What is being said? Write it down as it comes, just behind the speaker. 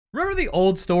Remember the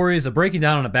old stories of breaking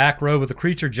down on a back road with a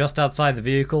creature just outside the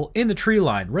vehicle, in the tree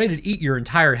line, ready to eat your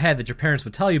entire head that your parents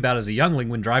would tell you about as a youngling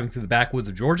when driving through the backwoods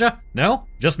of Georgia? No?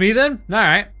 Just me then?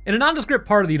 Alright. In a nondescript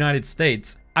part of the United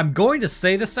States, I'm going to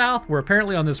say the South, where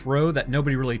apparently on this road that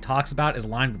nobody really talks about is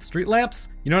lined with street lamps.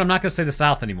 You know what, I'm not gonna say the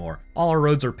South anymore. All our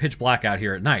roads are pitch black out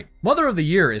here at night. Mother of the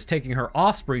Year is taking her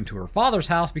offspring to her father's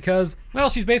house because, well,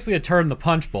 she's basically a turd in the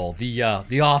punch bowl.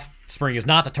 The offspring is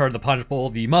not the turd in the punch bowl,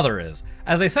 the mother is.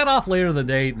 As they set off later in the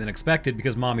day than expected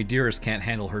because Mommy Dearest can't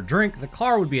handle her drink, the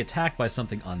car would be attacked by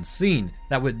something unseen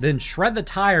that would then shred the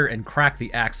tire and crack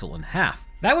the axle in half.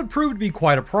 That would prove to be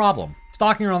quite a problem.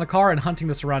 Stalking around the car and hunting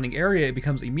the surrounding area, it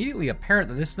becomes immediately apparent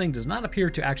that this thing does not appear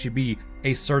to actually be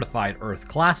a certified Earth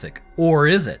classic. Or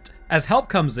is it? As help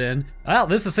comes in, well,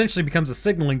 this essentially becomes a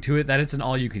signaling to it that it's an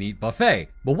all-you-can-eat buffet.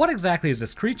 But what exactly is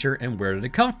this creature and where did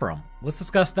it come from? Let's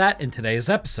discuss that in today's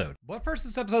episode. But first,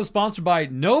 this episode is sponsored by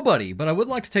nobody, but I would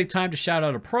like to take time to shout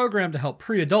out a program to help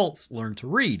pre-adults learn to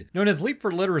read. Known as Leap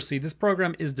for Literacy, this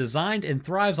program is designed and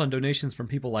thrives on donations from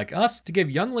people like us to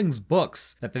give younglings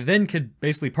books that they then could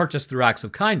basically purchase through acts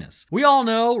of kindness. We all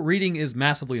know reading is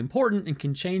massively important and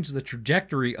can change the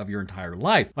trajectory of your entire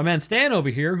life. My man Stan over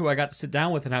here, who I got to sit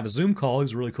down with and have a Zoom call,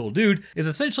 he's a really cool dude, is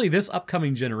essentially this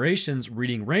upcoming generation's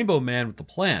reading Rainbow Man with the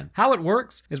plan. How it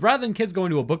works is rather than kids going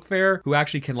to a book fair who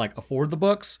actually can afford the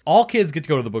books, all kids get to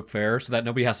go to the book fair so that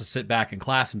nobody has to sit back in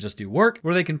class and just do work,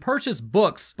 where they can purchase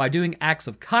books by doing acts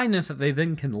of kindness that they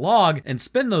then can log and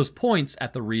spend those points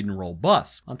at the Read and Roll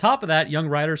bus. On top of that, young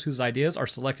writers whose ideas are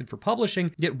selected for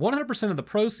publishing get 100% of the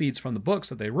proceeds from the books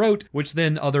that they wrote, which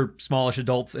then other smallish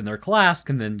adults in their class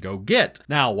can then go get.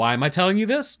 Now, why am I telling you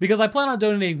this? Because I plan on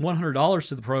donating $100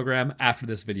 to the program after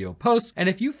this video posts, and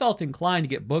if you felt inclined to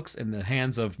get books in the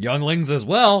hands of younglings as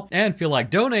well and feel like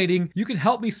donating, you can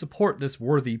help me support this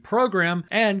worthy program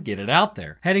and get it out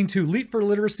there. Heading to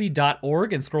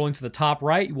leapforliteracy.org and scrolling to the top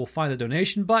right, you will find the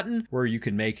donation button where you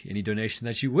can make any donation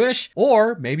that you wish,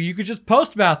 or maybe you could just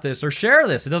post about this or share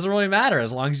this. It doesn't really matter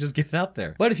as long as you just get it out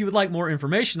there. But if you would like more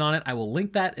information on it, I will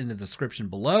link that in the description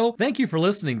below. Thank you for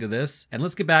listening to this, and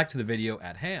let's get back to the video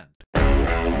at hand.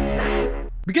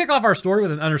 We kick off our story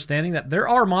with an understanding that there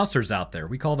are monsters out there.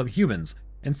 We call them humans.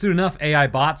 And soon enough, AI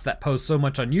bots that post so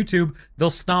much on YouTube, they'll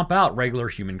stomp out regular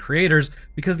human creators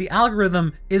because the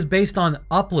algorithm is based on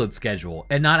upload schedule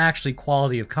and not actually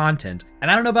quality of content.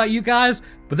 And I don't know about you guys,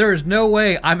 but there is no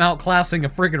way I'm outclassing a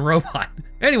friggin' robot.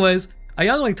 Anyways, a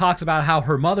youngling talks about how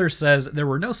her mother says there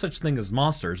were no such thing as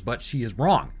monsters, but she is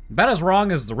wrong. About as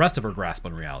wrong as the rest of her grasp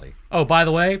on reality. Oh, by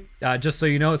the way, just so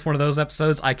you know, it's one of those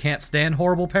episodes I can't stand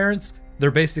horrible parents.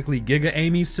 They're basically Giga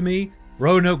Amy's to me.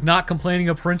 Roanoke not complaining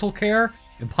of parental care.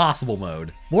 Impossible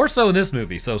mode. More so in this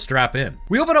movie, so strap in.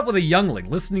 We open up with a youngling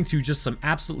listening to just some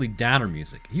absolutely downer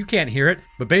music. You can't hear it,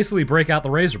 but basically break out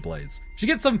the razor blades. She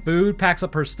gets some food, packs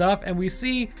up her stuff, and we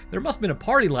see there must have been a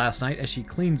party last night as she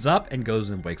cleans up and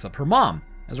goes and wakes up her mom.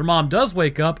 As her mom does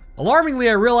wake up, alarmingly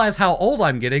I realize how old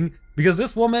I'm getting because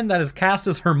this woman that is cast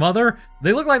as her mother,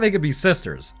 they look like they could be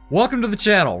sisters. Welcome to the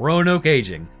channel, Roanoke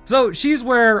Aging. So she's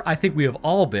where I think we have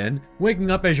all been,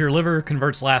 waking up as your liver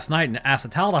converts last night into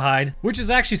acetaldehyde, which is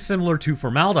actually similar to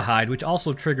formaldehyde, which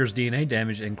also triggers DNA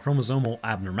damage and chromosomal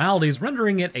abnormalities,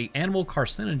 rendering it an animal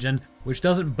carcinogen, which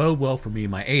doesn't bode well for me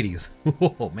in my 80s.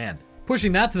 Oh man.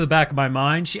 Pushing that to the back of my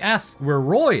mind, she asks where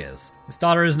Roy is. His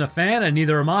daughter isn't a fan and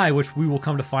neither am I, which we will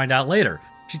come to find out later.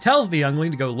 She tells the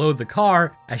youngling to go load the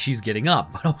car as she's getting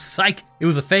up, but oh psych, it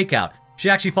was a fake out. She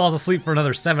actually falls asleep for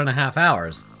another 7.5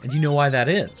 hours. And you know why that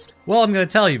is? Well, I'm gonna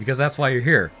tell you because that's why you're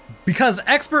here. Because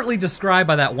expertly described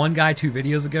by that one guy 2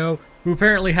 videos ago, who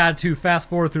apparently had to fast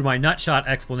forward through my nutshot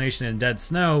explanation in Dead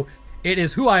Snow, it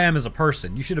is who I am as a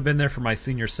person. You should have been there for my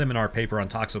senior seminar paper on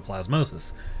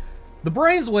toxoplasmosis. The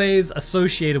brain's waves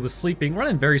associated with sleeping run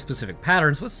in very specific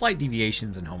patterns with slight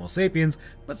deviations in Homo sapiens,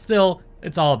 but still,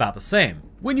 it's all about the same.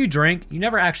 When you drink, you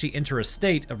never actually enter a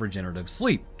state of regenerative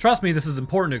sleep. Trust me, this is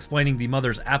important to explaining the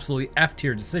mother's absolutely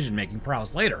F-tier decision-making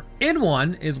prowess later. In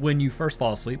one is when you first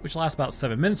fall asleep, which lasts about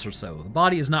 7 minutes or so. The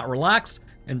body is not relaxed,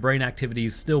 and brain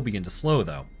activities still begin to slow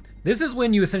though. This is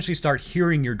when you essentially start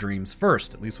hearing your dreams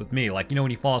first, at least with me. Like, you know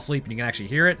when you fall asleep and you can actually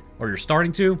hear it, or you're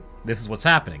starting to? This is what's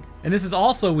happening. And this is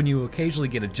also when you occasionally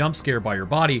get a jump scare by your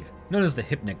body, known as the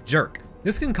hypnic jerk.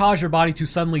 This can cause your body to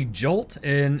suddenly jolt,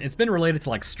 and it's been related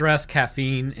to stress,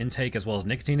 caffeine intake, as well as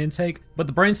nicotine intake, but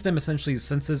the brainstem essentially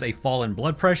senses a fall in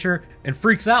blood pressure and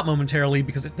freaks out momentarily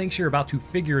because it thinks you're about to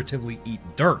figuratively eat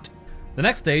dirt. The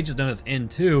next stage is known as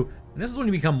N2, and this is when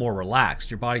you become more relaxed.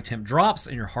 Your body temp drops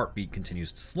and your heartbeat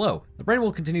continues to slow. The brain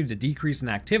will continue to decrease in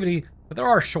activity, but there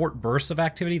are short bursts of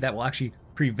activity that will actually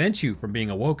prevent you from being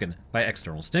awoken by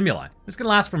external stimuli. This can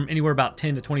last from anywhere about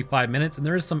 10 to 25 minutes, and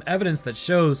there is some evidence that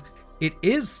shows it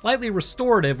is slightly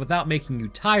restorative without making you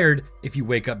tired if you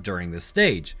wake up during this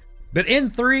stage. But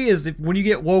N3 is if when you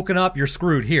get woken up, you're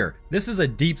screwed here. This is a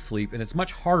deep sleep, and it's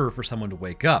much harder for someone to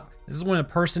wake up. This is when a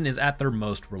person is at their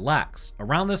most relaxed.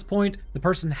 Around this point, the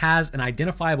person has an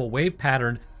identifiable wave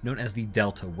pattern known as the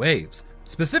delta waves.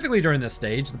 Specifically during this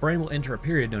stage, the brain will enter a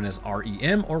period known as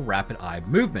REM, or rapid eye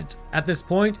movement. At this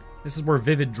point, this is where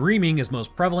vivid dreaming is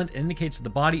most prevalent and indicates that the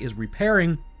body is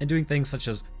repairing and doing things such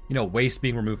as, waste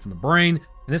being removed from the brain.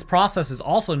 And this process is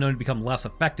also known to become less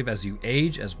effective as you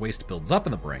age, as waste builds up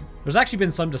in the brain. There's actually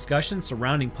been some discussion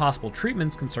surrounding possible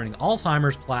treatments concerning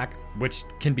Alzheimer's plaque, which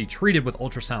can be treated with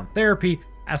ultrasound therapy,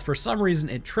 as for some reason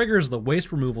it triggers the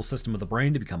waste removal system of the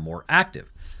brain to become more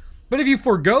active. But if you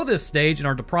forego this stage and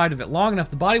are deprived of it long enough,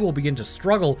 the body will begin to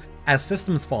struggle as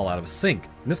systems fall out of sync.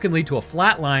 And this can lead to a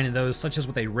flat line in those such as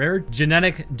with a rare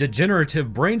genetic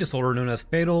degenerative brain disorder known as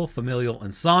fatal familial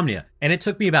insomnia. And it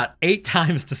took me about 8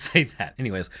 times to say that.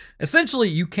 Anyways, essentially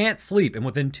you can't sleep, and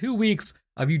within 2 weeks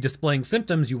of you displaying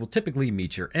symptoms, you will typically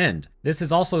meet your end. This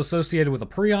is also associated with a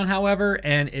prion, however,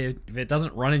 and if it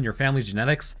doesn't run in your family's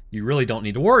genetics, you really don't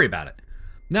need to worry about it.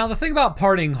 Now, the thing about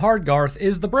partying hard, Garth,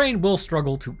 is the brain will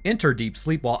struggle to enter deep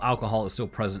sleep while alcohol is still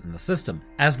present in the system.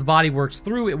 As the body works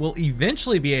through, it will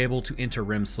eventually be able to enter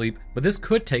REM sleep, but this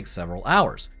could take several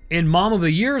hours. In Mom of the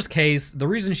Year's case, the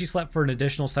reason she slept for an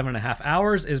additional 7.5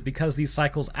 hours is because these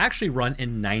cycles actually run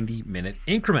in 90-minute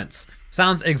increments.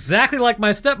 Sounds exactly like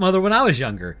my stepmother when I was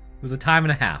younger. It was a time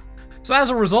and a half. So as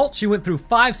a result, she went through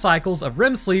 5 cycles of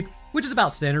REM sleep, which is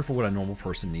about standard for what a normal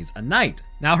person needs a night.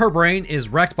 Now, her brain is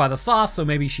wrecked by the sauce, so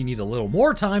maybe she needs a little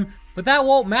more time, but that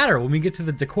won't matter when we get to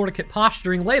the decorticate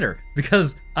posturing later,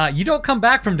 because you don't come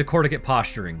back from decorticate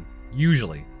posturing,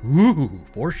 usually. Ooh,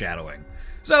 foreshadowing.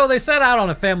 So they set out on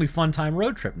a family fun time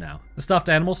road trip now. The stuffed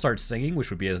animal starts singing, which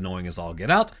would be as annoying as all get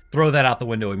out. Throw that out the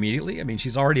window immediately. I mean,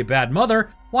 she's already a bad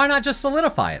mother. Why not just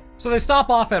solidify it? So they stop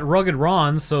off at Rugged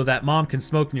Ron's so that Mom can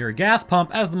smoke near a gas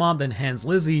pump, as the mom then hands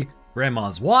Lizzie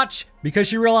Grandma's watch, because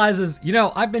she realizes,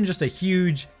 I've been just a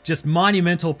huge, just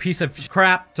monumental piece of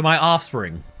crap to my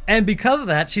offspring. And because of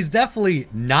that, she's definitely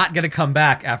not gonna come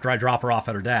back after I drop her off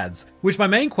at her dad's, which my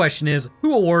main question is,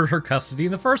 who awarded her custody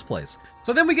in the first place?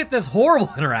 So then we get this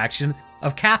horrible interaction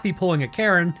of Kathy pulling a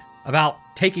Karen about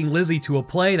taking Lizzie to a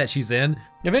play that she's in.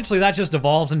 Eventually that just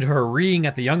evolves into her reeing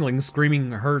at the youngling,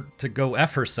 screaming her to go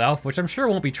F herself, which I'm sure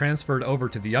won't be transferred over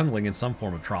to the youngling in some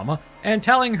form of trauma, and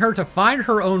telling her to find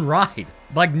her own ride.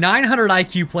 Like 900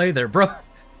 IQ play there, bro.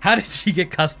 How did she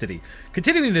get custody?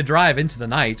 Continuing to drive into the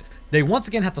night, they once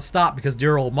again have to stop because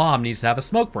dear old mom needs to have a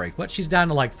smoke break, but she's down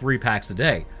to like 3 packs a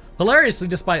day. Hilariously,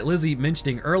 despite Lizzie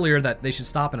mentioning earlier that they should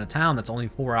stop in a town that's only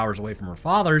 4 hours away from her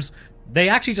father's, they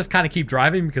actually just kind of keep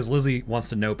driving because Lizzie wants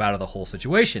to nope out of the whole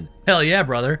situation. Hell yeah,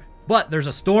 brother. But there's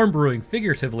a storm brewing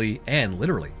figuratively and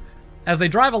literally. As they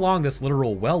drive along this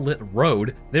literal well-lit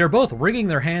road, they are both wringing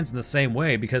their hands in the same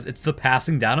way because it's the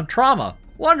passing down of trauma.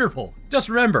 Wonderful. Just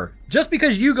remember, just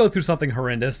because you go through something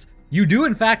horrendous, you do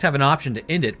in fact have an option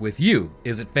to end it with you.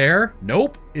 Is it fair?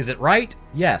 Nope. Is it right?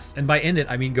 Yes. And by end it,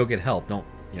 I mean go get help. Don't,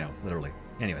 literally.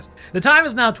 Anyways, the time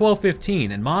is now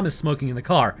 12:15 and mom is smoking in the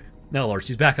car. No, Lord,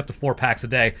 she's back up to 4 packs a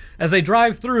day. As they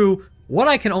drive through what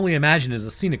I can only imagine is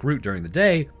a scenic route during the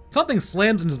day, something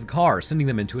slams into the car, sending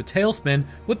them into a tailspin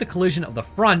with the collision of the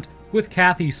front, with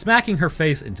Kathy smacking her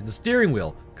face into the steering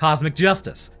wheel. Cosmic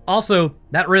justice. Also,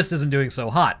 that wrist isn't doing so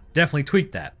hot. Definitely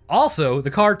tweak that. Also,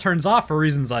 the car turns off for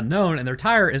reasons unknown and their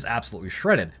tire is absolutely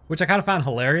shredded, which I kind of found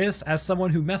hilarious as someone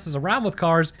who messes around with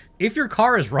cars. If your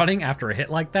car is running after a hit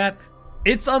like that,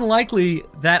 it's unlikely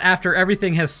that after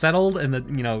everything has settled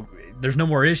and there's no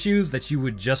more issues that you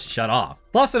would just shut off.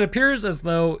 Plus, it appears as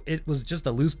though it was just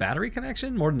a loose battery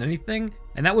connection more than anything,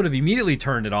 and that would have immediately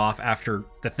turned it off after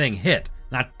the thing hit,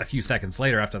 not a few seconds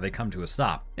later after they come to a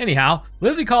stop. Anyhow,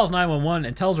 Lizzie calls 911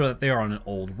 and tells her that they are on an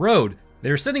old road.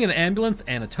 They're sending an ambulance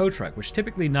and a tow truck, which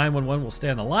typically 911 will stay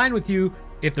on the line with you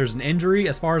if there's an injury,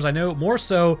 as far as I know, more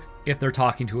so if they're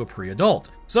talking to a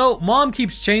pre-adult. So mom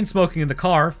keeps chain smoking in the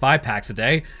car, 5 packs a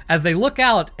day, as they look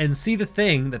out and see the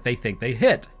thing that they think they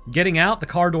hit. Getting out, the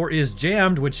car door is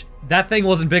jammed, which that thing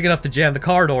wasn't big enough to jam the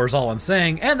car door is all I'm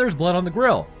saying, and there's blood on the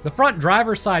grill. The front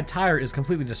driver's side tire is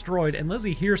completely destroyed, and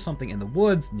Lizzie hears something in the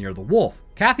woods near the wolf.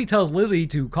 Kathy tells Lizzie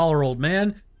to call her old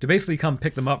man to basically come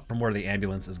pick them up from where the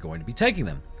ambulance is going to be taking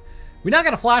them. We now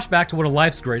get a flashback to one of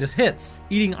life's greatest hits,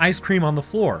 eating ice cream on the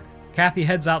floor. Kathy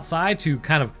heads outside to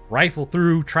kind of rifle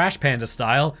through Trash Panda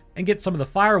style and get some of the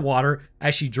fire water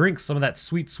as she drinks some of that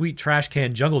sweet, sweet trash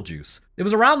can jungle juice. It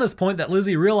was around this point that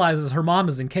Lizzie realizes her mom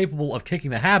is incapable of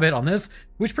kicking the habit on this,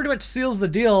 which pretty much seals the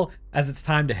deal as it's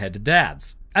time to head to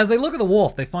Dad's. As they look at the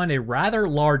wolf, they find a rather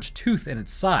large tooth in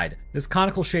its side. This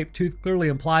conical-shaped tooth clearly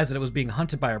implies that it was being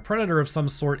hunted by a predator of some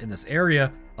sort in this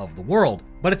area of the world.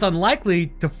 But it's unlikely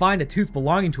to find a tooth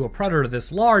belonging to a predator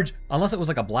this large unless it was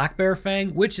like a black bear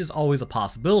fang, which is always a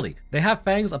possibility. They have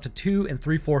fangs up to 2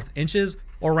 3/4 inches,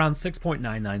 or around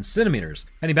 6.99 centimeters.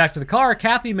 Heading back to the car,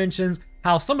 Kathy mentions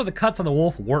how some of the cuts on the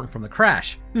wolf weren't from the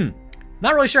crash.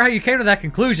 Not really sure how you came to that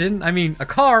conclusion. I mean, a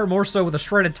car, more so with a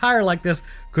shredded tire like this,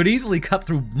 could easily cut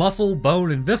through muscle,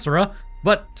 bone, and viscera,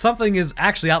 but something is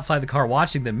actually outside the car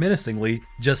watching them menacingly,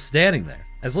 just standing there.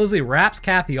 As Lizzie wraps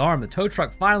Kathy's arm, the tow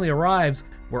truck finally arrives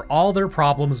where all their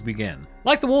problems begin.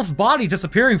 Like the wolf's body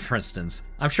disappearing, for instance.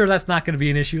 I'm sure that's not going to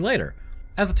be an issue later.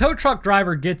 As the tow truck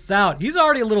driver gets out, he's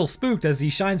already a little spooked as he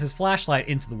shines his flashlight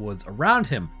into the woods around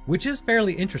him, which is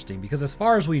fairly interesting because as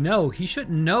far as we know, he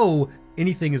shouldn't know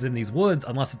anything is in these woods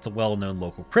unless it's a well-known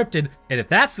local cryptid, and if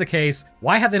that's the case,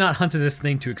 why have they not hunted this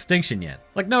thing to extinction yet?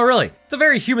 Like, no, really, it's a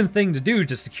very human thing to do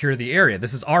to secure the area.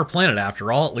 This is our planet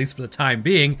after all, at least for the time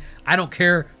being. I don't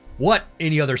care what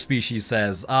any other species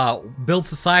says. Build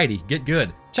society, get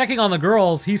good. Checking on the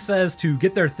girls, he says to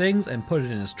get their things and put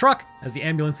it in his truck, as the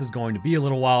ambulance is going to be a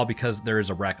little while because there is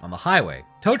a wreck on the highway.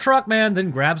 Tow truck man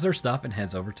then grabs their stuff and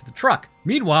heads over to the truck.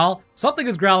 Meanwhile, something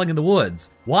is growling in the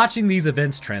woods, watching these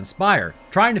events transpire,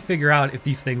 trying to figure out if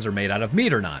these things are made out of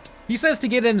meat or not. He says to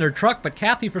get in their truck, but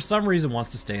Kathy for some reason wants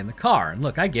to stay in the car. And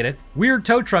look, I get it. Weird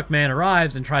tow truck man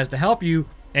arrives and tries to help you,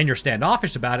 and you're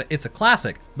standoffish about it. It's a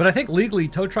classic. But I think legally,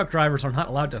 tow truck drivers are not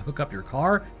allowed to hook up your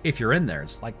car if you're in there.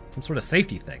 It's like some sort of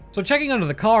safety thing. So checking under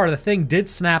the car, the thing did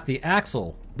snap the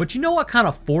axle. But you know what kind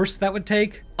of force that would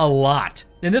take? A lot.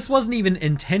 And this wasn't even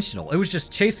intentional. It was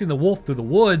just chasing the wolf through the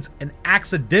woods and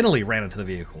accidentally ran into the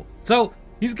vehicle. So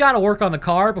he's got to work on the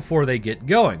car before they get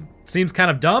going. Seems kind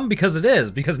of dumb because it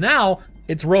is, because now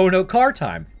it's Roanoke car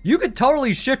time. You could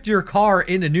totally shift your car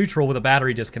into neutral with a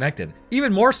battery disconnected,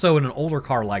 even more so in an older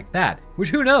car like that, which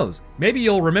who knows, maybe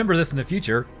you'll remember this in the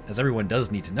future, as everyone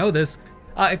does need to know this.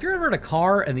 If you're ever in a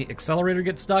car and the accelerator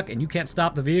gets stuck and you can't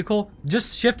stop the vehicle,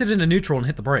 just shift it into neutral and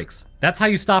hit the brakes. That's how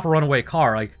you stop a runaway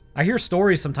car. Like, I hear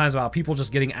stories sometimes about people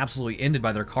just getting absolutely ended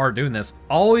by their car doing this.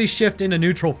 Always shift into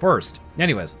neutral first.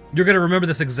 Anyways, you're gonna remember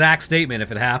this exact statement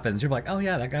if it happens. You're like, oh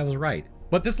yeah, that guy was right.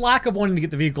 But this lack of wanting to get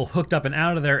the vehicle hooked up and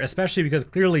out of there, especially because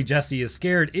clearly Jesse is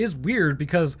scared, is weird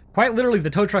because quite literally the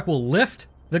tow truck will lift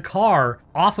the car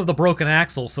off of the broken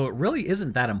axle, so it really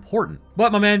isn't that important.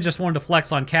 But my man just wanted to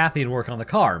flex on Kathy and work on the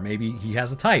car. Maybe he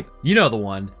has a type. You know the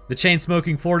one. The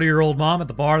chain-smoking 40-year-old mom at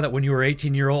the bar that when you were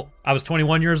 18-year-old, I was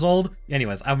 21 years old?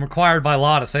 Anyways, I'm required by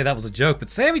law to say that was a joke,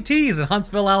 but Sammy T's in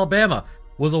Huntsville, Alabama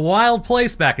was a wild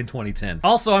place back in 2010.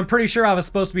 Also, I'm pretty sure I was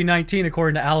supposed to be 19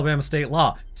 according to Alabama state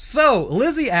law. So,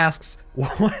 Lizzie asks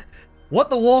what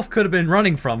the wolf could have been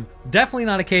running from. Definitely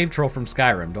not a cave troll from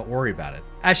Skyrim, don't worry about it.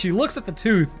 As she looks at the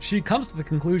tooth, she comes to the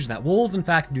conclusion that wolves in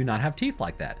fact do not have teeth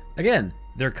like that. Again,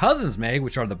 their cousins may,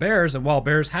 which are the bears, and while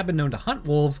bears have been known to hunt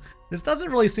wolves, this doesn't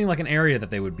really seem like an area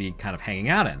that they would be kind of hanging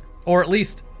out in, or at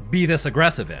least be this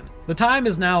aggressive in. The time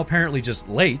is now apparently just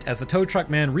late as the tow truck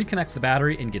man reconnects the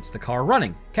battery and gets the car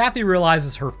running. Kathy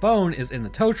realizes her phone is in the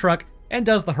tow truck and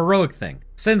does the heroic thing.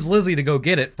 Sends Lizzie to go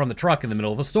get it from the truck in the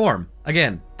middle of a storm.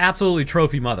 Again, absolutely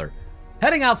trophy mother.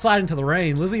 Heading outside into the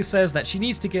rain, Lizzie says that she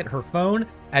needs to get her phone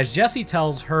as Jesse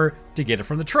tells her to get it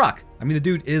from the truck. I mean, the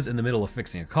dude is in the middle of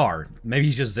fixing a car. Maybe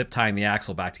he's just zip tying the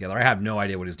axle back together. I have no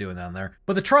idea what he's doing down there.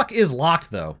 But the truck is locked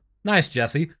though. Nice,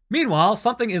 Jesse. Meanwhile,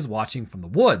 something is watching from the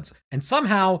woods, and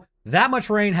somehow that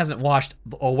much rain hasn't washed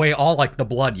away all like the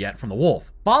blood yet from the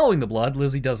wolf. Following the blood,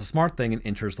 Lizzie does a smart thing and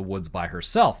enters the woods by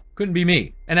herself. Couldn't be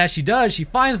me. And as she does, she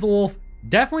finds the wolf.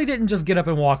 Definitely didn't just get up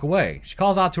and walk away. She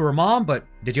calls out to her mom, but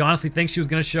did you honestly think she was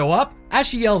gonna show up? As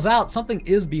she yells out, something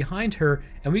is behind her,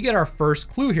 and we get our first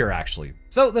clue here actually.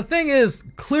 So the thing is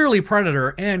clearly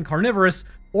predator and carnivorous,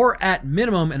 or at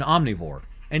minimum an omnivore.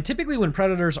 And typically when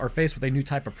predators are faced with a new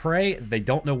type of prey, they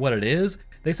don't know what it is,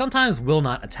 they sometimes will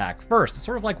not attack first. It's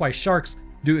sort of like why sharks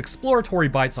do exploratory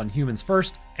bites on humans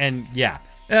first, and yeah.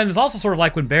 And it's also sort of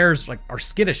like when bears are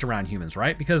skittish around humans,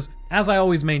 right? Because as I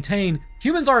always maintain,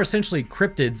 humans are essentially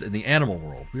cryptids in the animal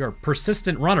world. We are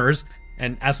persistent runners,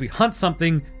 and as we hunt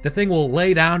something, the thing will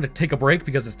lay down to take a break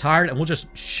because it's tired and we'll just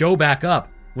show back up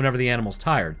whenever the animal's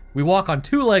tired. We walk on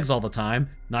 2 legs all the time,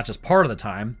 not just part of the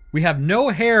time. We have no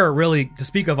hair really to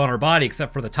speak of on our body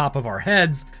except for the top of our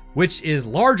heads, which is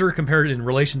larger compared in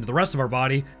relation to the rest of our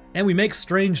body, and we make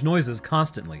strange noises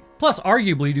constantly. Plus,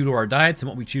 arguably due to our diets and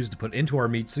what we choose to put into our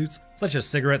meat suits, such as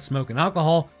cigarette smoke and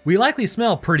alcohol, we likely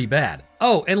smell pretty bad.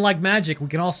 Oh, and like magic, we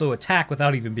can also attack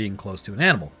without even being close to an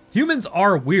animal. Humans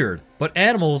are weird, but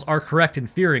animals are correct in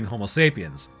fearing Homo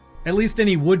sapiens. At least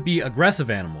any would-be aggressive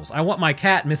animals. I want my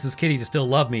cat, Mrs. Kitty, to still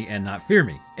love me and not fear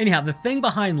me. Anyhow, the thing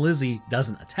behind Lizzie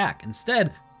doesn't attack,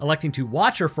 instead electing to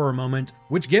watch her for a moment,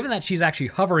 which given that she's actually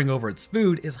hovering over its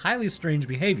food is highly strange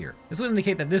behavior. This would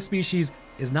indicate that this species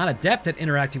is not adept at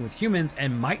interacting with humans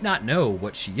and might not know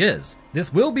what she is.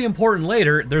 This will be important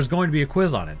later, there's going to be a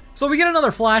quiz on it. So we get another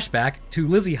flashback to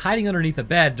Lizzie hiding underneath a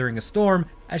bed during a storm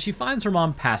as she finds her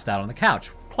mom passed out on the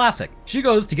couch. Classic. She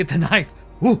goes to get the knife.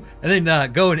 Woo, and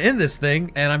then go and end this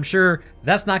thing, and I'm sure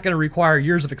that's not going to require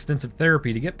years of extensive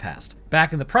therapy to get past.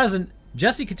 Back in the present,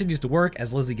 Jesse continues to work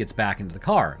as Lizzie gets back into the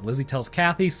car. Lizzie tells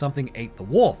Kathy something ate the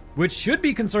wolf, which should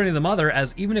be concerning the mother,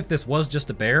 as even if this was just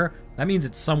a bear, that means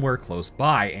it's somewhere close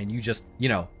by and you just,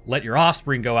 let your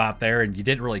offspring go out there and you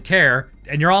didn't really care,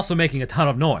 and you're also making a ton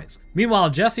of noise. Meanwhile,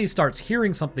 Jesse starts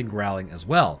hearing something growling as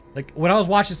well. Like, when I was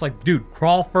watching, it's like, dude,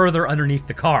 crawl further underneath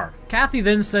the car. Kathy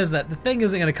then says that the thing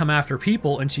isn't gonna come after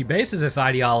people, and she bases this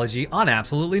ideology on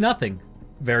absolutely nothing.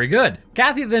 Very good.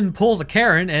 Kathy then pulls a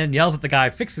Karen and yells at the guy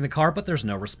fixing the car, but there's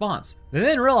no response. They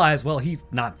then realize, well, he's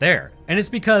not there. And it's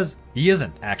because he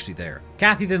isn't actually there.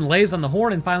 Kathy then lays on the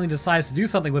horn and finally decides to do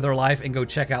something with her life and go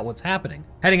check out what's happening.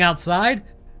 Heading outside,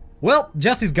 well,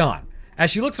 Jesse's gone.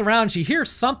 As she looks around, she hears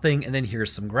something and then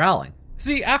hears some growling.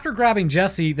 See, after grabbing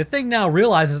Jesse, the thing now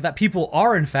realizes that people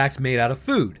are in fact made out of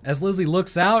food. As Lizzie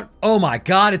looks out, oh my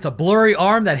god, it's a blurry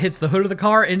arm that hits the hood of the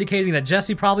car, indicating that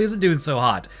Jesse probably isn't doing so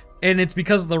hot. And it's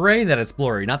because of the rain that it's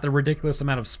blurry, not the ridiculous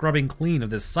amount of scrubbing clean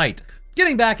of this site.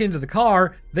 Getting back into the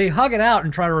car, they hug it out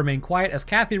and try to remain quiet as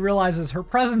Kathy realizes her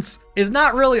presence is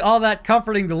not really all that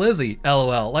comforting to Lizzie,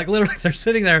 LOL. Like literally they're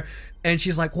sitting there and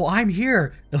she's like, well, I'm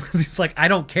here. And Lizzie's like, I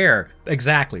don't care.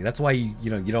 Exactly, that's why you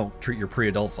don't treat your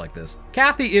pre-adults like this.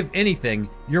 Kathy, if anything,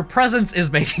 your presence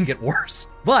is making it worse.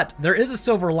 But there is a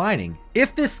silver lining.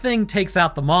 If this thing takes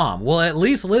out the mom, well, at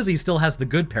least Lizzie still has the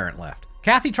good parent left.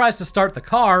 Kathy tries to start the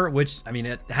car, which,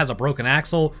 it has a broken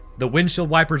axle, the windshield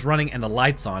wipers running, and the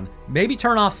lights on. Maybe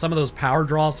turn off some of those power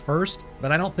draws first,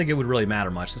 but I don't think it would really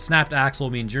matter much. The snapped axle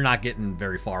means you're not getting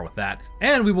very far with that.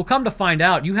 And we will come to find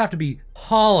out you have to be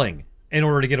hauling in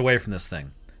order to get away from this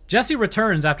thing. Jesse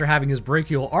returns after having his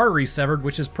brachial artery severed,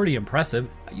 which is pretty impressive.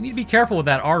 You need to be careful with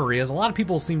that artery, as a lot of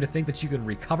people seem to think that you can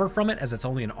recover from it as it's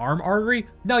only an arm artery.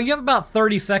 No, you have about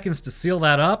 30 seconds to seal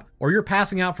that up, or you're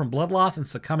passing out from blood loss and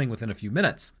succumbing within a few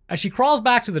minutes. As she crawls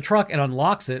back to the truck and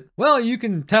unlocks it, well, you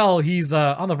can tell he's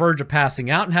on the verge of passing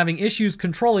out and having issues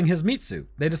controlling his meat suit.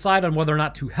 They decide on whether or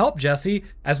not to help Jesse,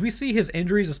 as we see his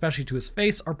injuries, especially to his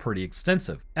face, are pretty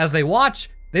extensive. As they watch,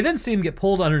 they then see him get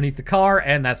pulled underneath the car,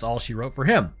 and that's all she wrote for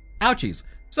him. Ouchies.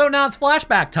 So now it's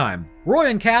flashback time. Roy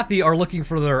and Kathy are looking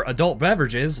for their adult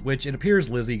beverages, which it appears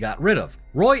Lizzie got rid of.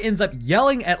 Roy ends up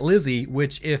yelling at Lizzie,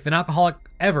 which if an alcoholic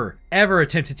ever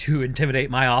attempted to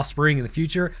intimidate my offspring in the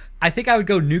future, I think I would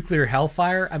go nuclear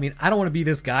hellfire. I don't want to be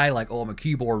this guy like, oh, I'm a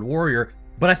keyboard warrior,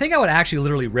 but I think I would actually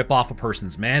literally rip off a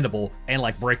person's mandible and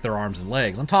break their arms and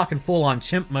legs. I'm talking full on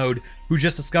chimp mode, who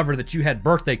just discovered that you had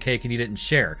birthday cake and you didn't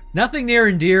share. Nothing near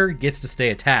and dear gets to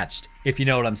stay attached, if you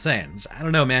know what I'm saying. I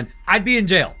don't know, man. I'd be in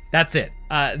jail. That's it.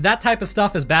 That type of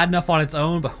stuff is bad enough on its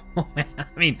own, but oh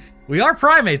man, we are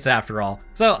primates after all.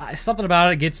 So something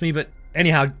about it gets me, but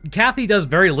anyhow, Kathy does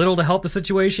very little to help the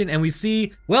situation, and we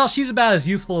see, well, she's about as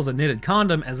useful as a knitted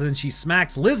condom, as then she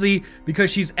smacks Lizzie because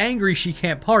she's angry she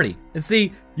can't party. And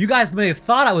see, you guys may have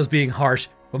thought I was being harsh,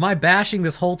 but my bashing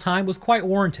this whole time was quite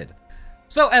warranted.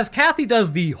 So as Kathy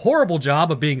does the horrible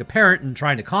job of being a parent and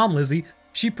trying to calm Lizzie,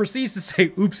 she proceeds to say,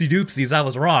 oopsie doopsies, I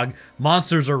was wrong.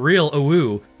 Monsters are real,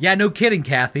 ooh. Yeah, no kidding,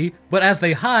 Kathy. But as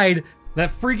they hide,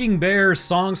 that freaking bear's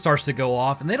song starts to go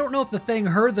off, and they don't know if the thing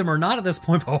heard them or not at this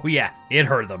point, but oh yeah, it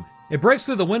heard them. It breaks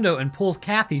through the window and pulls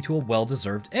Kathy to a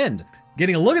well-deserved end.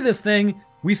 Getting a look at this thing,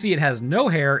 we see it has no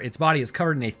hair, its body is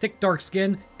covered in a thick dark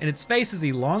skin, and its face is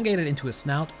elongated into a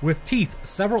snout with teeth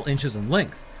several inches in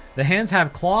length. The hands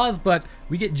have claws, but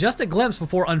we get just a glimpse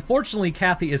before unfortunately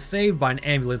Kathy is saved by an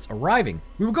ambulance arriving.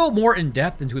 We will go more in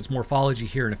depth into its morphology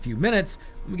here in a few minutes,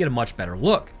 and we get a much better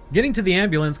look. Getting to the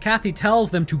ambulance, Kathy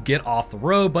tells them to get off the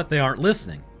road, but they aren't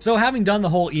listening. So having done the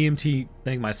whole EMT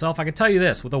thing myself, I can tell you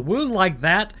this, with a wound like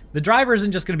that, the driver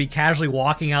isn't just going to be casually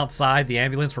walking outside the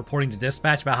ambulance reporting to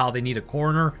dispatch about how they need a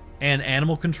coroner. and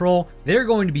animal control, they're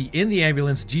going to be in the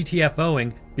ambulance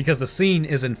GTFOing because the scene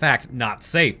is in fact not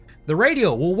safe. The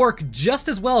radio will work just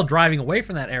as well driving away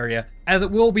from that area as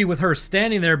it will be with her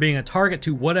standing there being a target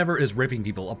to whatever is ripping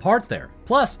people apart there.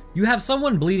 Plus, you have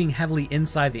someone bleeding heavily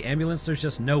inside the ambulance. There's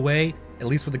just no way, at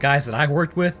least with the guys that I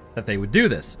worked with, that they would do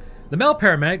this. The male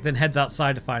paramedic then heads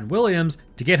outside to find Williams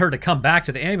to get her to come back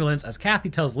to the ambulance as Kathy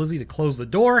tells Lizzie to close the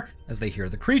door as they hear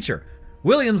the creature.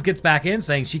 Williams gets back in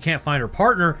saying she can't find her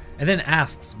partner and then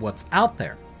asks what's out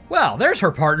there. Well, there's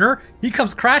her partner. He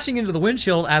comes crashing into the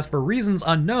windshield as for reasons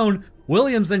unknown,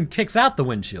 Williams then kicks out the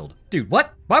windshield. Dude,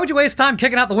 what? Why would you waste time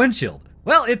kicking out the windshield?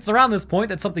 Well, it's around this point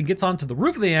that something gets onto the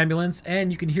roof of the ambulance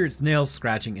and you can hear its nails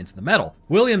scratching into the metal.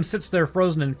 Williams sits there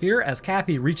frozen in fear as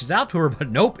Kathy reaches out to her, but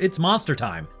nope, it's monster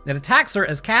time. It attacks her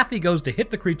as Kathy goes to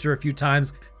hit the creature a few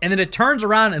times and then it turns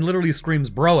around and literally screams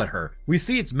bro at her. We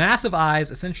see its massive eyes,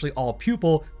 essentially all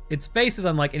pupil. Its face is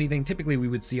unlike anything typically we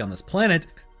would see on this planet.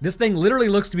 This thing literally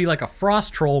looks to be like a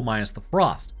frost troll minus the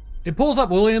frost. It pulls up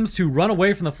Williams to run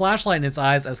away from the flashlight in its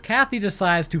eyes as Kathy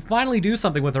decides to finally do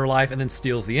something with her life and then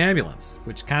steals the ambulance,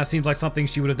 which kind of seems like something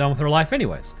she would have done with her life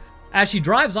anyways. As she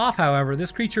drives off, however,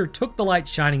 this creature took the light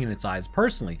shining in its eyes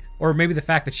personally, or maybe the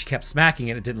fact that she kept smacking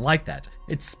it didn't like that.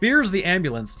 It spears the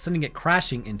ambulance, sending it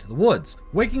crashing into the woods.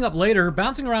 Waking up later,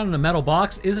 bouncing around in a metal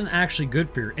box isn't actually good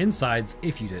for your insides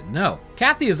if you didn't know.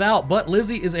 Kathy is out, but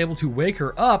Lizzie is able to wake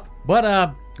her up,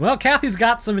 but well, Kathy's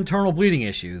got some internal bleeding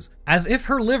issues, as if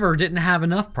her liver didn't have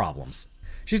enough problems.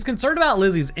 She's concerned about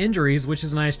Lizzie's injuries, which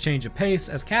is a nice change of pace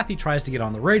as Kathy tries to get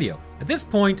on the radio. At this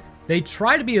point, they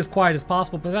try to be as quiet as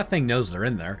possible, but that thing knows they're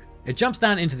in there. It jumps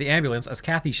down into the ambulance as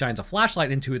Kathy shines a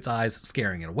flashlight into its eyes,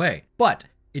 scaring it away. But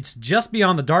it's just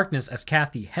beyond the darkness as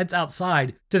Kathy heads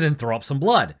outside to then throw up some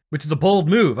blood, which is a bold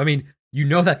move. I mean, you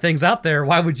know that thing's out there,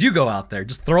 why would you go out there?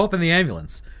 Just throw up in the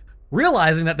ambulance.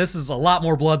 Realizing that this is a lot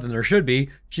more blood than there should be,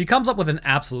 she comes up with an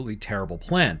absolutely terrible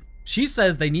plan. She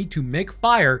says they need to make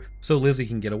fire so Lizzie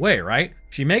can get away, right?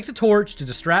 She makes a torch to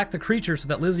distract the creature so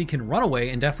that Lizzie can run away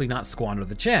and definitely not squander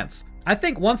the chance. I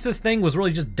think once this thing was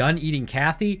really just done eating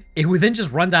Kathy, it would then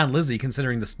just run down Lizzie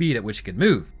considering the speed at which it could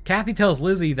move. Kathy tells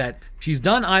Lizzie that she's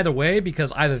done either way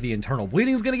because either the internal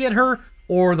bleeding is gonna get her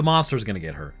or the monster's gonna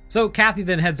get her. So Kathy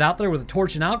then heads out there with a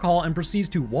torch and alcohol and proceeds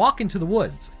to walk into the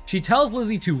woods. She tells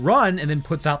Lizzie to run and then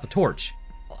puts out the torch.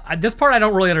 This part I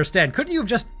don't really understand. Couldn't you have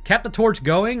just kept the torch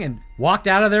going and walked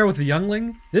out of there with the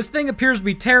youngling? This thing appears to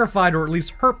be terrified or at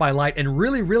least hurt by light and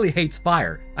really hates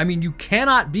fire. I mean, you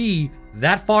cannot be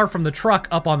that far from the truck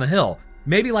up on the hill.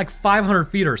 Maybe like 500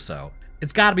 feet or so.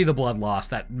 It's gotta be the blood loss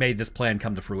that made this plan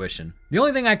come to fruition. The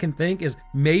only thing I can think is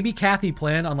maybe Kathy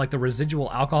planned on like the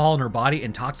residual alcohol in her body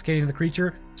intoxicating the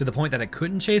creature to the point that it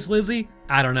couldn't chase Lizzie.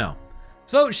 I don't know.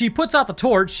 So she puts out the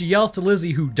torch, she yells to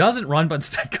Lizzie, who doesn't run but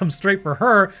instead comes straight for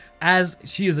her as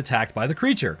she is attacked by the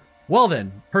creature. Well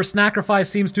then, her sacrifice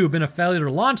seems to have been a failure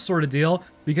to launch sort of deal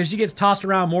because she gets tossed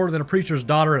around more than a preacher's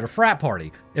daughter at a frat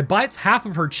party. It bites half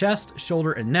of her chest,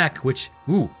 shoulder, and neck, which,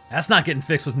 ooh, that's not getting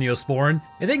fixed with Neosporin.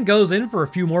 It then goes in for a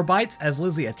few more bites as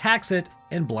Lizzie attacks it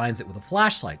and blinds it with a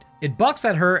flashlight. It bucks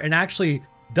at her and actually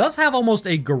does have almost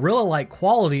a gorilla-like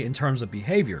quality in terms of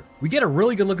behavior. We get a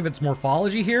really good look of its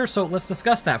morphology here, so let's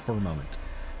discuss that for a moment.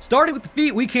 Starting with the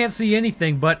feet, we can't see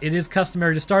anything, but it is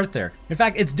customary to start there. In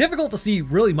fact, it's difficult to see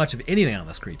really much of anything on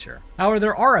this creature. However,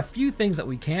 there are a few things that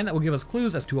we can that will give us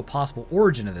clues as to a possible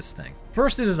origin of this thing.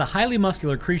 First, it is a highly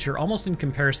muscular creature, almost in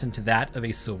comparison to that of a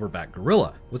silverback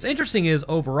gorilla. What's interesting is,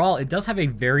 overall, it does have a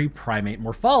very primate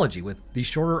morphology, with the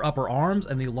shorter upper arms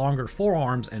and the longer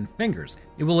forearms and fingers.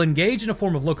 It will engage in a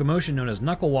form of locomotion known as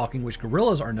knuckle walking, which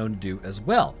gorillas are known to do as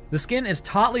well. The skin is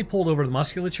tautly pulled over the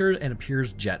musculature and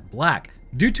appears jet black.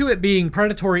 Due to it being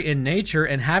predatory in nature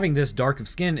and having this dark of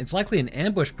skin, it's likely an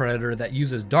ambush predator that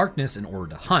uses darkness in order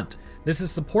to hunt. This is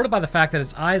supported by the fact that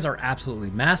its eyes are absolutely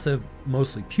massive,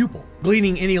 mostly pupil.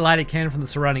 Gleaning any light it can from the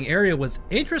surrounding area, what's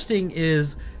interesting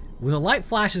is when the light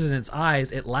flashes in its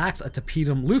eyes, it lacks a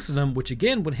tapetum lucidum, which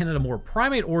again would hint at a more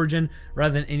primate origin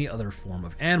rather than any other form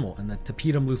of animal. And the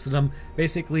tapetum lucidum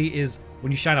basically is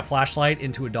when you shine a flashlight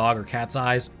into a dog or cat's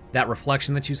eyes, that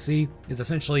reflection that you see is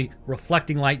essentially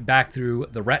reflecting light back through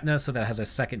the retina so that it has a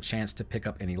second chance to pick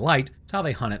up any light. It's how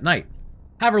they hunt at night.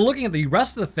 However, looking at the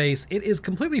rest of the face, it is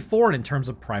completely foreign in terms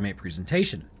of primate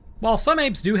presentation. While some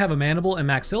apes do have a mandible and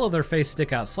maxilla of their face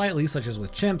stick out slightly, such as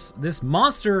with chimps, this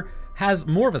monster has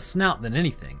more of a snout than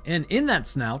anything. And in that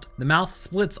snout, the mouth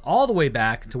splits all the way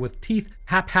back to with teeth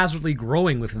haphazardly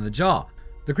growing within the jaw.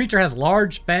 The creature has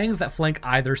large fangs that flank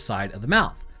either side of the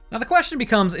mouth. Now the question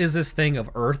becomes, is this thing of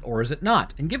Earth or is it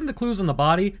not? And given the clues on the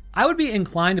body, I would be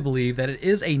inclined to believe that it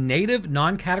is a native,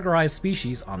 non-categorized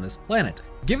species on this planet.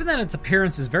 Given that its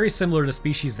appearance is very similar to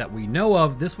species that we know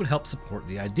of, this would help support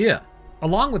the idea.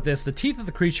 Along with this, the teeth of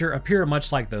the creature appear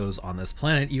much like those on this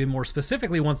planet, even more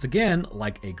specifically, once again,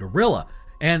 like a gorilla.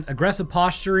 And aggressive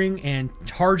posturing and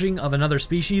charging of another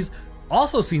species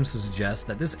also seems to suggest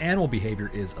that this animal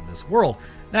behavior is of this world.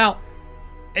 Now,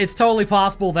 it's totally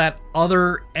possible that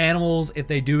other animals, if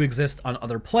they do exist on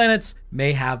other planets,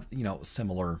 may have,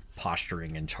 similar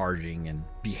posturing and charging and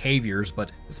behaviors,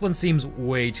 but this one seems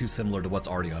way too similar to what's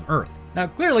already on Earth. Now,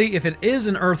 clearly, if it is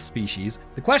an Earth species,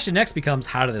 the question next becomes,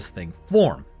 how did this thing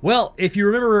form? Well, if you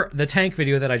remember the tank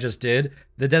video that I just did,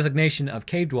 the designation of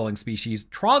cave-dwelling species,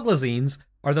 troglodytes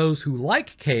are those who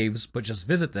like caves but just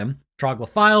visit them.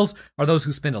 Troglophiles are those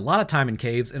who spend a lot of time in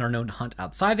caves and are known to hunt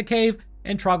outside the cave,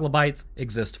 and troglobites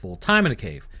exist full-time in a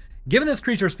cave. Given this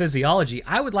creature's physiology,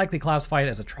 I would likely classify it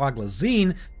as a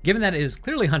troglodyte, given that it is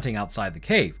clearly hunting outside the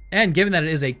cave. And given that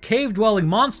it is a cave-dwelling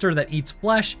monster that eats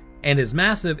flesh and is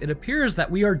massive, it appears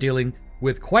that we are dealing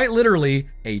with quite literally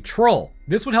a troll.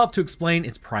 This would help to explain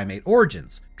its primate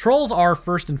origins. Trolls are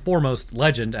first and foremost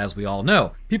legend, as we all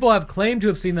know. People have claimed to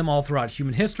have seen them all throughout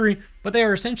human history, but they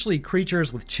are essentially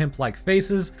creatures with chimp-like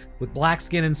faces, with black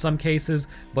skin in some cases,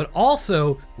 but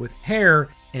also with hair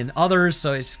in others,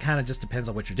 so it kind of just depends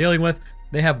on what you're dealing with.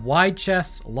 They have wide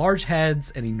chests, large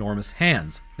heads, and enormous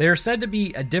hands. They are said to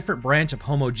be a different branch of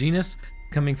Homo genus,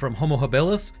 coming from Homo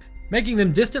habilis, making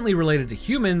them distantly related to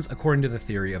humans according to the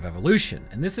theory of evolution.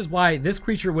 And this is why this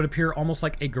creature would appear almost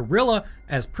like a gorilla,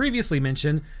 as previously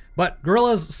mentioned, but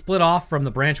gorillas split off from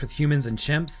the branch with humans and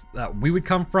chimps that we would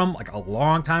come from like a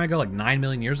long time ago, like 9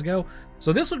 million years ago.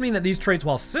 So this would mean that these traits,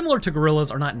 while similar to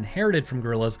gorillas, are not inherited from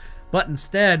gorillas, but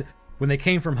instead, when they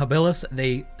came from habilis,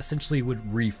 they essentially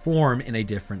would reform in a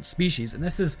different species. And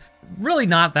this is really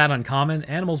not that uncommon.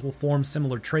 Animals will form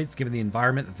similar traits given the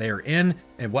environment that they are in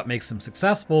and what makes them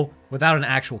successful without an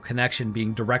actual connection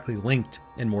being directly linked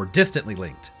and more distantly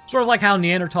linked. Sort of like how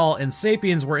Neanderthal and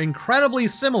Sapiens were incredibly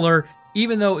similar,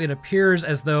 even though it appears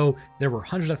as though there were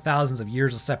hundreds of thousands of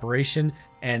years of separation.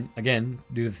 And again,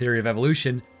 due to the theory of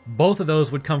evolution, both of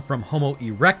those would come from Homo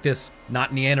erectus,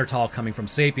 not Neanderthal coming from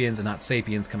Sapiens and not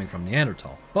Sapiens coming from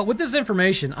Neanderthal. But with this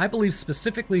information, I believe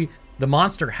specifically the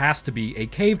monster has to be a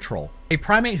cave troll, a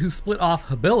primate who split off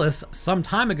habilis some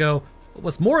time ago. But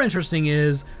what's more interesting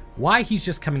is why he's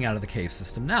just coming out of the cave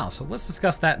system now. So let's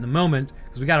discuss that in a moment,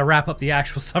 because we got to wrap up the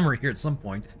actual summary here at some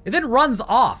point. It then runs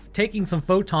off, taking some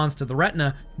photons to the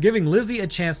retina, giving Lizzie a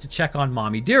chance to check on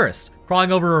Mommy Dearest.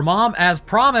 Crawling over her mom, as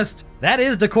promised, that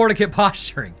is decordicate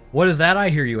posturing. What is that, I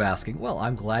hear you asking? Well,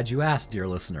 I'm glad you asked, dear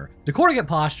listener. Decordicate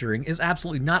posturing is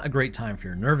absolutely not a great time for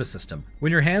your nervous system.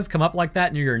 When your hands come up like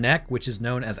that near your neck, which is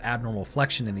known as abnormal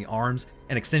flexion in the arms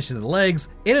and extension of the legs,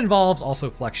 it involves also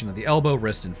flexion of the elbow,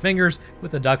 wrist, and fingers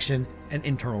with adduction and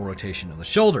internal rotation of the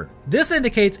shoulder. This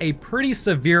indicates a pretty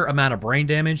severe amount of brain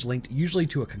damage linked usually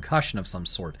to a concussion of some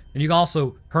sort. And you can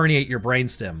also herniate your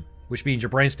brainstem, which means your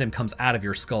brainstem comes out of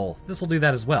your skull. This will do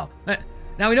that as well.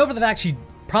 Now we know for the fact she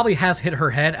probably has hit her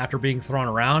head after being thrown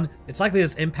around. It's likely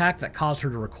this impact that caused her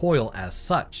to recoil as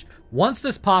such. Once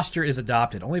this posture is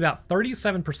adopted, only about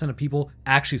 37% of people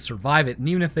actually survive it, and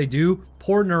even if they do,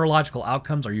 poor neurological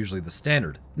outcomes are usually the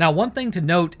standard. Now, one thing to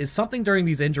note is something during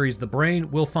these injuries, the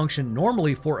brain will function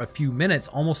normally for a few minutes,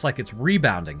 almost like it's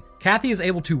rebounding. Kathy is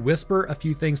able to whisper a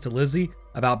few things to Lizzie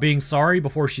about being sorry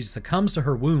before she succumbs to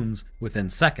her wounds within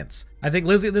seconds. I think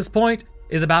Lizzie at this point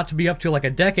is about to be up to like a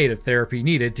decade of therapy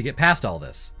needed to get past all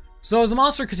this. So as the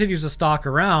monster continues to stalk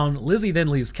around, Lizzie then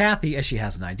leaves Kathy as she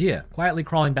has an idea. Quietly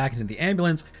crawling back into the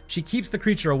ambulance, she keeps the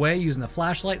creature away using the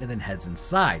flashlight and then heads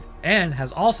inside, and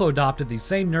has also adopted the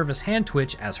same nervous hand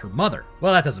twitch as her mother.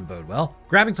 Well, that doesn't bode well.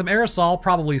 Grabbing some aerosol,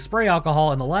 probably spray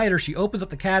alcohol, and the lighter, she opens up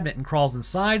the cabinet and crawls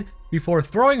inside before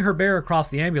throwing her bear across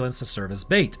the ambulance to serve as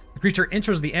bait. The creature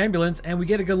enters the ambulance and we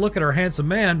get a good look at our handsome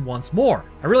man once more.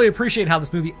 I really appreciate how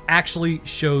this movie actually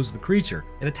shows the creature.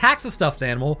 It attacks a stuffed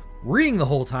animal, reeing the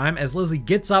whole time as Lizzie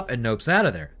gets up and nopes out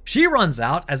of there. She runs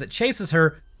out as it chases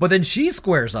her, but then she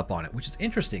squares up on it, which is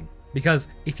interesting because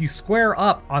if you square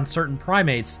up on certain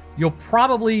primates, you'll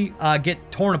probably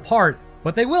get torn apart,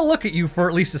 but they will look at you for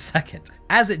at least a second.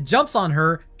 As it jumps on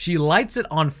her, she lights it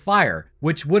on fire,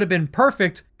 which would have been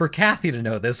perfect for Kathy to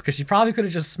know this because she probably could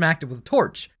have just smacked it with a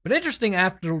torch. But interesting,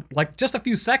 after like just a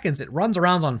few seconds, it runs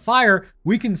around on fire.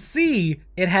 We can see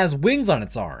it has wings on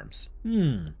its arms.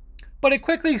 but it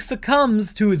quickly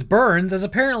succumbs to its burns as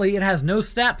apparently it has no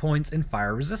stat points in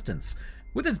fire resistance.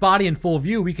 With its body in full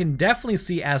view, we can definitely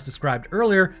see, as described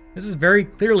earlier, this is very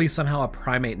clearly somehow a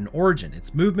primate in origin.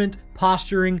 Its movement,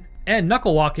 posturing, and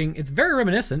knuckle walking, it's very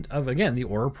reminiscent of, again, the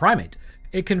order primate.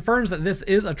 It confirms that this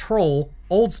is a troll.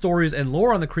 Old stories and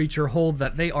lore on the creature hold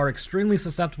that they are extremely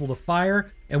susceptible to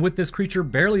fire, and with this creature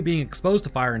barely being exposed to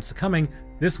fire and succumbing,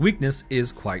 this weakness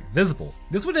is quite visible.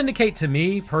 This would indicate to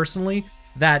me, personally,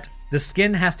 that the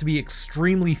skin has to be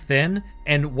extremely thin,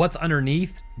 and what's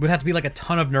underneath would have to be like a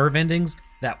ton of nerve endings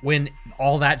that when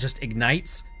all that just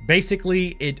ignites,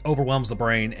 basically it overwhelms the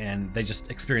brain and they just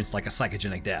experience like a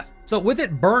psychogenic death. So with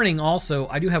it burning also,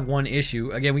 I do have one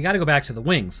issue. Again, we gotta go back to the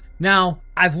wings. Now,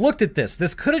 I've looked at this.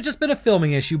 This could have just been a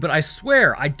filming issue, but I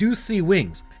swear I do see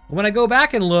wings. When I go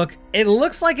back and look, it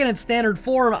looks like in its standard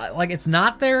form, like it's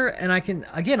not there, and I can,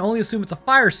 again, only assume it's a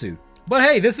fire suit. But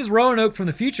hey, this is Roanoke from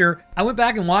the future. I went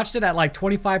back and watched it at like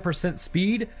 25%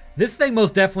 speed. This thing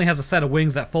most definitely has a set of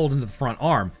wings that fold into the front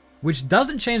arm, which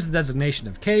doesn't change the designation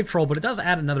of cave troll, but it does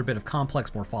add another bit of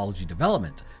complex morphology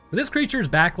development. But this creature's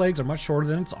back legs are much shorter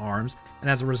than its arms, and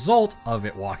as a result of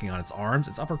it walking on its arms,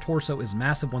 its upper torso is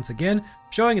massive once again,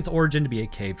 showing its origin to be a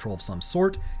cave troll of some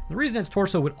sort. The reason its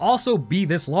torso would also be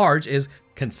this large is,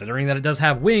 considering that it does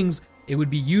have wings, it would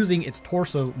be using its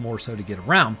torso more so to get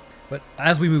around. But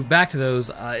as we move back to those,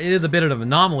 it is a bit of an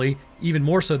anomaly, even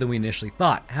more so than we initially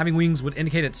thought. Having wings would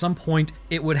indicate at some point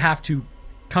it would have to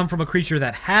come from a creature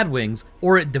that had wings,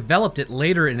 or it developed it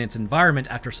later in its environment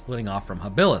after splitting off from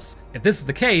Habilis. If this is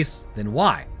the case, then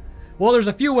why? Well, there's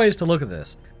a few ways to look at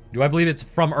this. Do I believe it's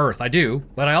from Earth? I do,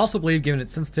 but I also believe, given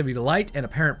its sensitivity to light and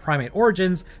apparent primate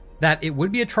origins, that it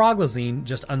would be a troglazine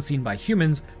just unseen by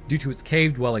humans due to its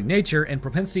cave-dwelling nature and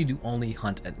propensity to only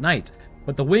hunt at night.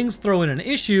 But the wings throw in an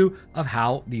issue of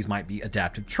how these might be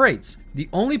adaptive traits. The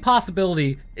only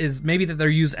possibility is maybe that they're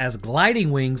used as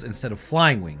gliding wings instead of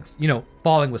flying wings, you know,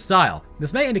 falling with style.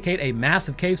 This may indicate a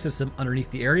massive cave system underneath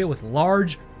the area with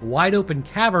large, wide open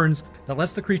caverns that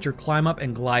lets the creature climb up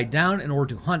and glide down in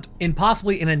order to hunt in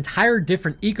possibly an entire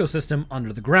different ecosystem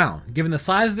under the ground. Given the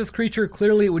size of this creature,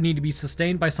 clearly it would need to be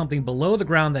sustained by something below the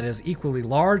ground that is equally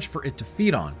large for it to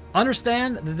feed on.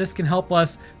 Understand that this can help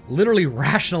us literally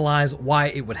rationalize why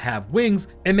it would have wings.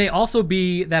 It may also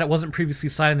be that it wasn't previously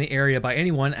sighted in the area by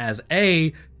anyone, as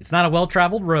A, it's not a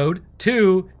well-traveled road,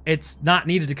 2, it's not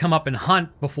needed to come up and hunt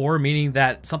before, meaning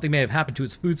that something may have happened to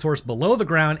its food source below the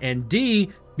ground, and D,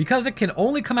 because it can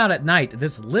only come out at night,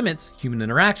 this limits human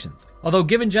interactions. Although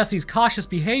given Jesse's cautious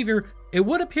behavior, it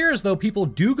would appear as though people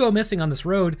do go missing on this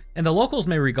road, and the locals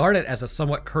may regard it as a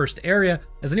somewhat cursed area,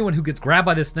 as anyone who gets grabbed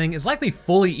by this thing is likely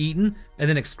fully eaten and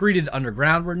then excreted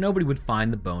underground where nobody would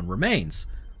find the bone remains.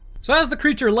 So as the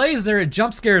creature lays there, it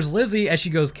jump scares Lizzie as she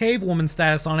goes cave woman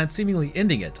status on it, seemingly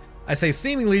ending it. I say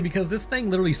seemingly because this thing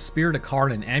literally speared a car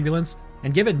in an ambulance,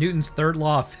 and given Newton's third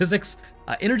law of physics,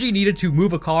 energy needed to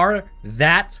move a car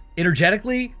that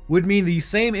energetically would mean the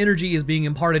same energy is being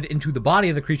imparted into the body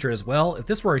of the creature as well. If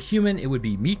this were a human, it would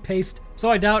be meat paste,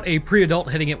 so I doubt a pre-adult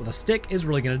hitting it with a stick is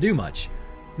really going to do much.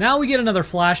 Now we get another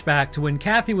flashback to when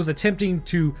Kathy was attempting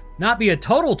to not be a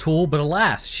total tool, but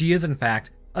alas, she is in fact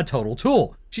a total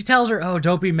tool. She tells her, oh,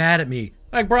 don't be mad at me.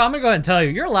 Like, bro, I'm gonna go ahead and tell you,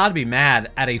 you're allowed to be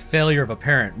mad at a failure of a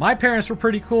parent. My parents were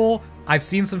pretty cool. I've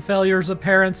seen some failures of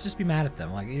parents. Just be mad at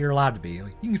them. Like, you're allowed to be.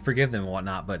 Like, you can forgive them and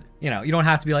whatnot, but, you know, you don't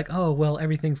have to be like, oh, well,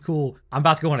 everything's cool. I'm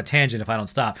about to go on a tangent if I don't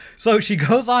stop. So she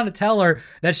goes on to tell her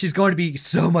that she's going to be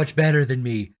so much better than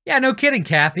me. Yeah, no kidding,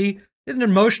 Kathy. Isn't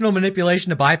emotional manipulation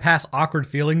to bypass awkward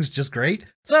feelings just great?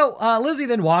 So Lizzie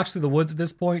then walks through the woods at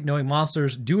this point, knowing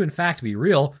monsters do in fact be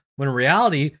real, when in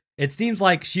reality, it seems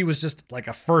like she was just like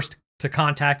a first to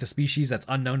contact a species that's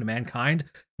unknown to mankind,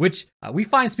 which we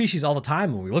find species all the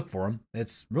time when we look for them.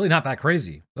 It's really not that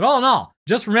crazy. But all in all,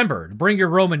 just remember to bring your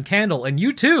Roman candle and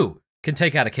you too can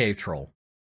take out a cave troll.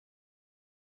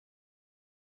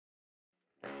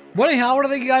 Well, anyhow, I want to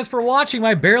thank you guys for watching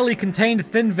my barely contained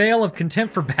thin veil of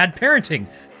contempt for bad parenting.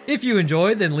 If you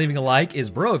enjoyed, then leaving a like is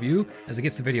bro of you, as it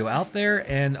gets the video out there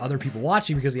and other people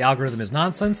watching because the algorithm is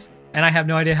nonsense, and I have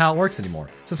no idea how it works anymore.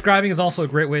 Subscribing is also a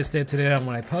great way to stay up to date on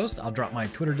when I post. I'll drop my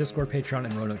Twitter, Discord, Patreon,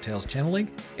 and Roanoke Tales channel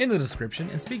link in the description.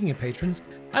 And speaking of patrons,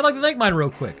 I'd like to thank mine real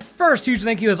quick. First, huge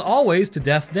thank you as always to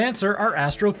Death's Dancer, our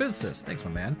astrophysicist. Thanks,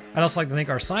 my man. I'd also like to thank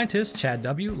our scientists, Chad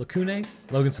W., Lacune,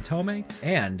 Logan Satome,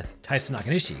 and Tyson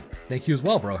Nakanishi. Thank you as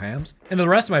well, brohams. And to the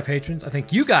rest of my patrons, I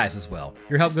thank you guys as well.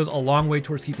 Your help goes a long way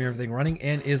towards keeping everything running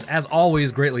and is, as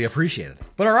always, greatly appreciated.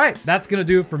 But all right, that's gonna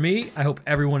do it for me. I hope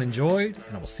everyone enjoyed,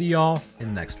 and I will see y'all in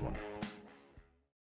the next one.